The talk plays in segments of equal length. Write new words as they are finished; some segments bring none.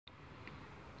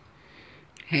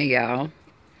Hey y'all,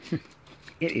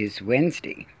 it is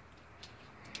Wednesday.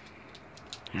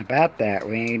 How about that?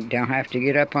 We don't have to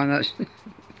get up on those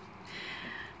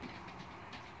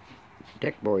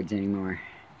deck boards anymore.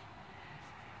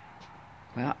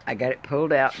 Well, I got it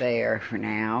pulled out there for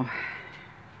now.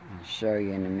 I'll show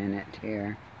you in a minute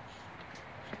here.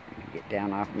 Get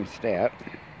down off my step.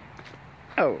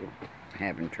 Oh,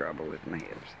 having trouble with my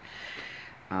hips.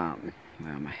 Well,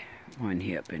 my one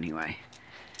hip anyway.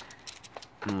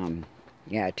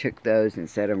 Yeah, I took those and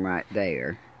set them right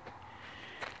there.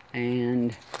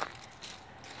 And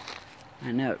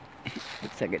I know it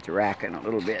looks like it's racking a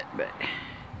little bit, but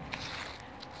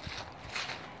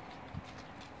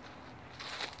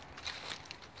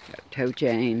got a toe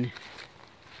chain.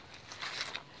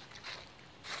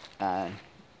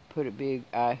 Put a big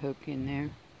eye hook in there.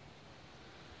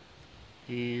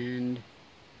 And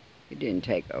it didn't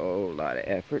take a whole lot of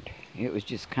effort. It was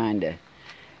just kind of,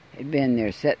 it'd been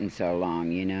there sitting so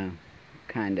long, you know,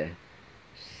 kind of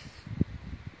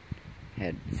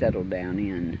had settled down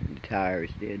in, the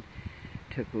tires did.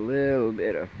 Took a little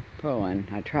bit of pulling.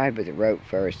 I tried with the rope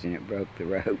first and it broke the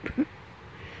rope.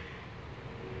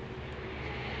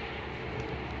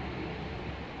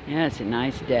 Yeah, it's a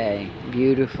nice day.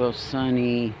 Beautiful,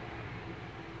 sunny,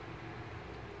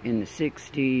 in the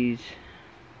 60s.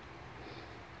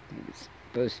 It's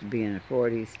supposed to be in the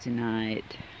 40s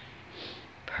tonight.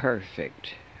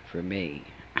 Perfect for me.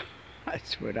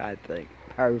 That's what I think.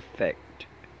 Perfect.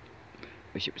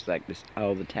 Wish it was like this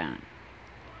all the time.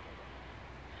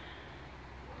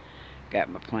 Got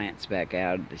my plants back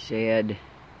out of the shed.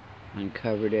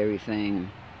 Uncovered everything.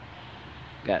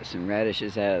 Got some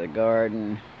radishes out of the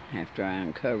garden after I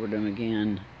uncovered them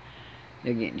again.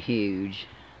 They're getting huge.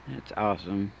 That's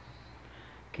awesome.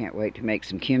 Can't wait to make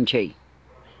some kimchi.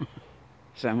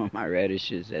 Some of my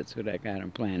radishes, that's what I got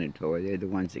them planted for. They're the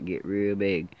ones that get real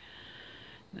big.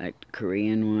 Like the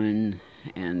Korean one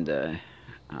and the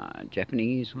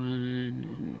Japanese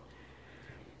one.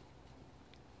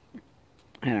 And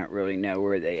I don't really know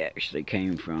where they actually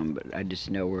came from, but I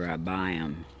just know where I buy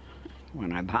them.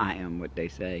 When I buy them, what they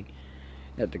say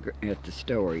at the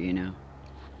store, you know.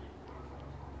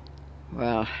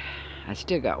 Well, I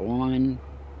still got one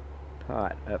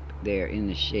pot up there in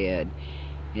the shed.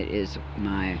 It is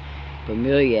my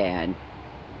bromeliad.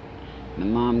 My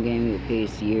mom gave me a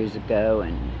piece years ago,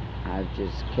 and I've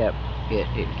just kept it.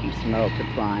 It keeps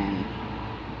multiplying.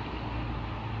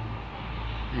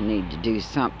 I need to do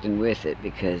something with it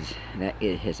because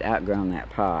it has outgrown that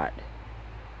pot.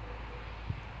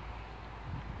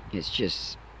 It's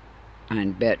just, I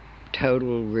bet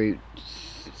total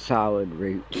roots, solid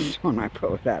roots when I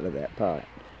pull it out of that pot.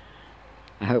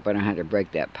 I hope I don't have to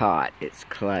break that pot. It's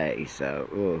clay, so,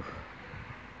 ooh.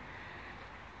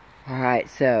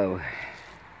 Alright, so,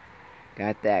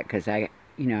 got that because I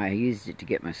used it to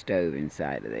get my stove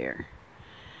inside of there.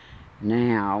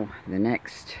 Now, the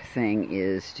next thing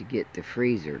is to get the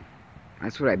freezer.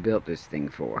 That's what I built this thing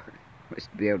for, was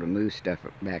to be able to move stuff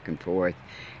back and forth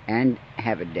and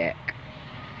have a deck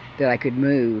that I could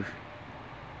move.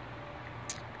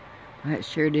 Well, it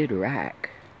sure did rack.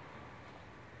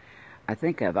 I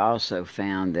think I've also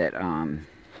found that, I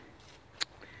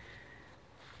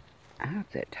hope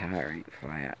that tire ain't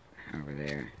flat over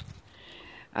there.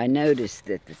 I noticed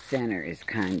that the center is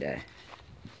kind of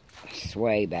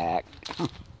sway back. I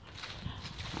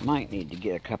might need to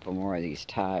get a couple more of these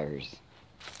tires.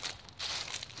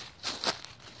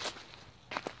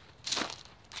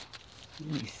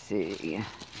 Let me see.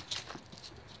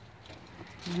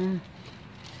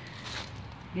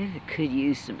 It could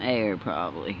use some air,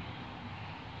 probably.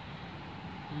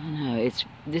 I don't know.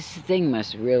 This thing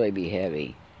must really be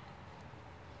heavy.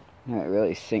 No, it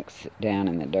really sinks down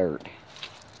in the dirt.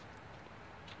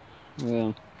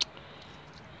 Well,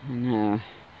 I know.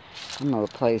 I'm gonna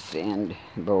replace the end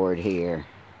board here.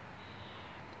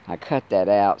 I cut that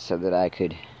out so that I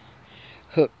could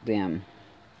hook them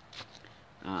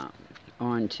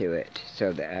onto it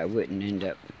so that I wouldn't end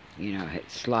up, you know,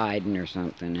 sliding or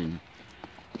something and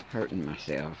hurting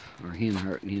myself, or him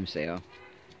hurting himself.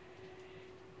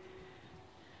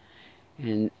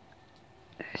 And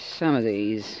some of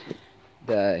these,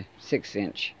 the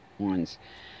 6-inch ones,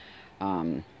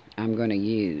 I'm going to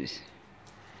use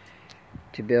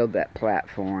to build that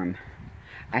platform.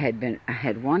 I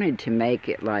had wanted to make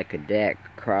it like a deck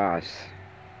across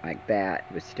like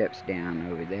that with steps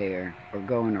down over there, or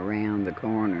going around the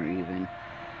corner even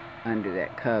under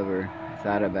that cover. I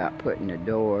thought about putting a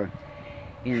door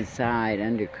inside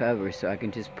under cover so I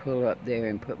can just pull up there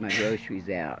and put my groceries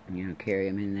out and, you know, carry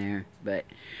them in there. But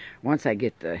once I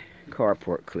get the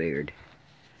carport cleared,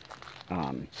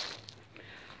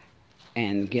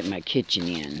 and get my kitchen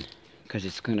in, because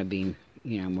it's going to be,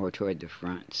 you know, more toward the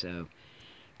front. So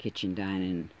kitchen,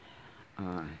 dining,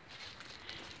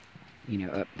 you know,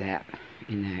 up that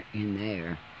in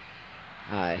there,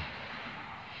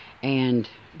 and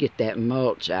get that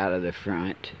mulch out of the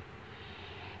front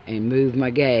and move my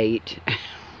gate.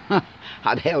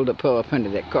 I'd be able to pull up under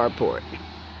that carport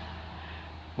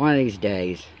one of these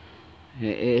days.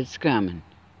 It's coming.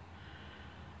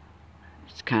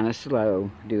 It's kind of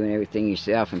slow doing everything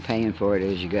yourself and paying for it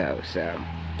as you go, so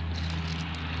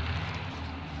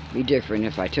be different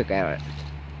if I took out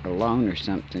a loan or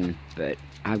something, but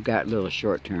I've got little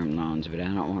short-term loans, but I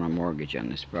don't want a mortgage on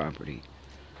this property.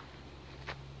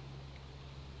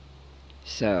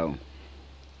 So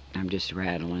I'm just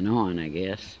rattling on, I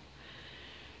guess.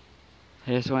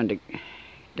 I just wanted to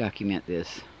document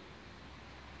this.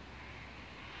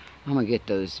 I'm gonna get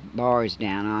those bars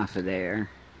down off of there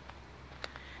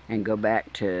and go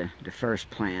back to the first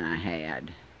plan I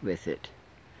had with it,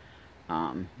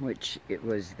 which it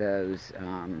was those,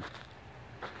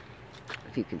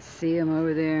 if you can see them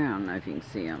over there, I don't know if you can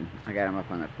see them, I got them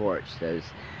up on the porch, those,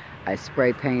 I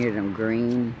spray painted them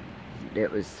green.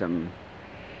 It was some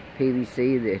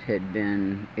PVC that had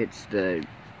been, it's the,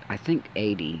 I think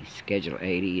 80, Schedule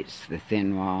 80, it's the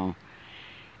thin wall,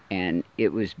 and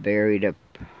it was buried up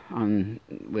on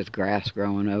with grass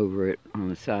growing over it on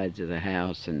the sides of the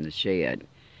house and the shed.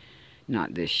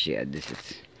 Not this shed, this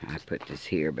is, I put this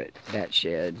here, but that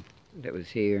shed that was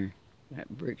here, that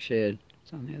brick shed,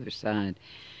 it's on the other side.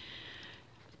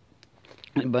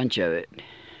 A bunch of it.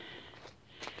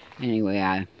 Anyway,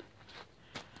 I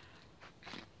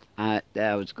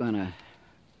was gonna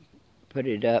put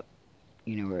it up,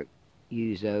 you know, where it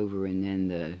use over, and then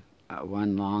the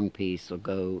one long piece will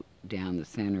go down the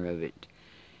center of it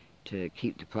to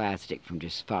keep the plastic from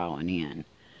just falling in.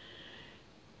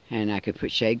 And I could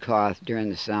put shade cloth during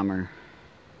the summer.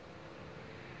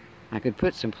 I could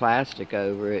put some plastic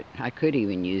over it. I could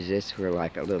even use this for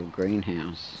like a little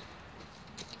greenhouse.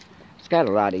 It's got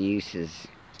a lot of uses.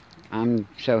 I'm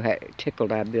so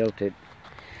tickled I built it.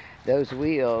 Those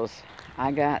wheels,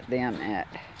 I got them at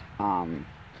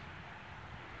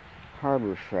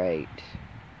Harbor Freight.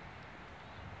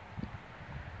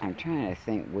 I'm trying to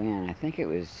think when. I think it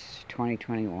was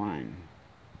 2021.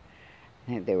 I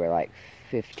think they were like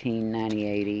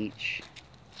 $15.98 each.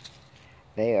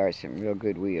 They are some real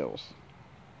good wheels.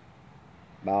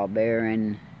 Ball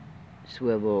bearing,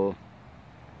 swivel,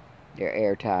 they're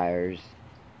air tires.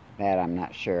 That I'm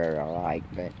not sure I like,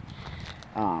 but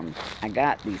I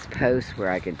got these posts where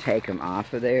I can take them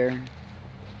off of there.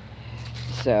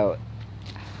 So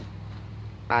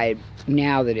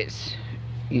now that it's,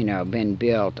 you know, been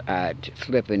built,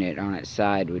 flipping it on its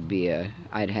side would be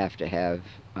I'd have to have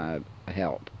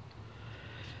help.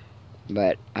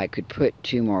 But I could put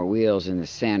 2 more wheels in the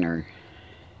center,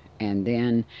 and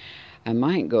then I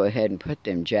might go ahead and put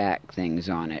them jack things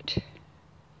on it.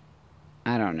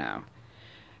 I don't know.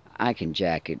 I can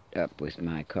jack it up with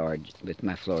my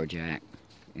floor jack.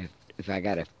 If I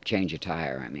gotta change a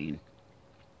tire, I mean.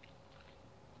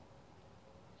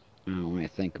 I don't want to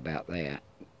think about that.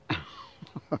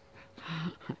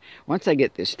 Once I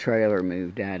get this trailer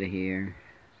moved out of here,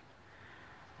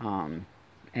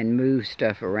 and move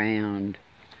stuff around,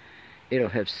 it'll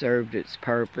have served its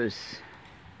purpose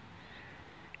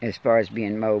as far as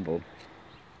being mobile.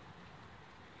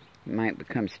 It might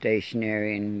become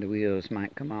stationary and the wheels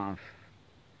might come off.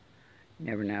 You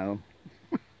never know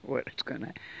what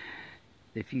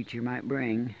the future might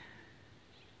bring.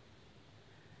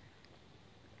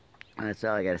 That's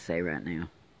all I gotta say right now.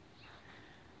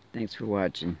 Thanks for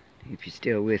watching. If you're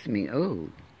still with me, oh,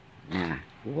 now,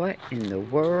 what in the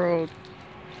world?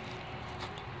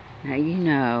 Now you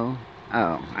know,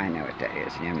 oh, I know what that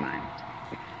is, never mind.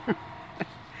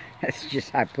 That's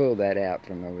just, I pulled that out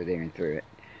from over there and threw it.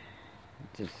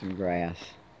 It's just some grass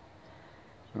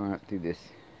going up through this.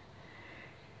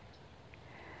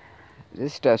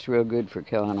 This stuff's real good for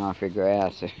killing off your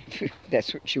grass, if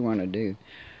that's what you want to do.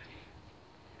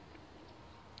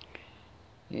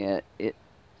 Yeah, it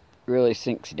really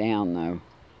sinks down though.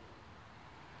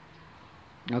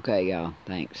 Okay, y'all,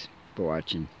 thanks for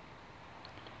watching.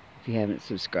 If you haven't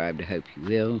subscribed, I hope you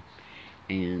will.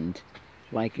 And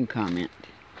like and comment.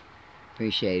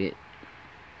 Appreciate it.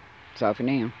 That's all for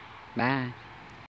now. Bye.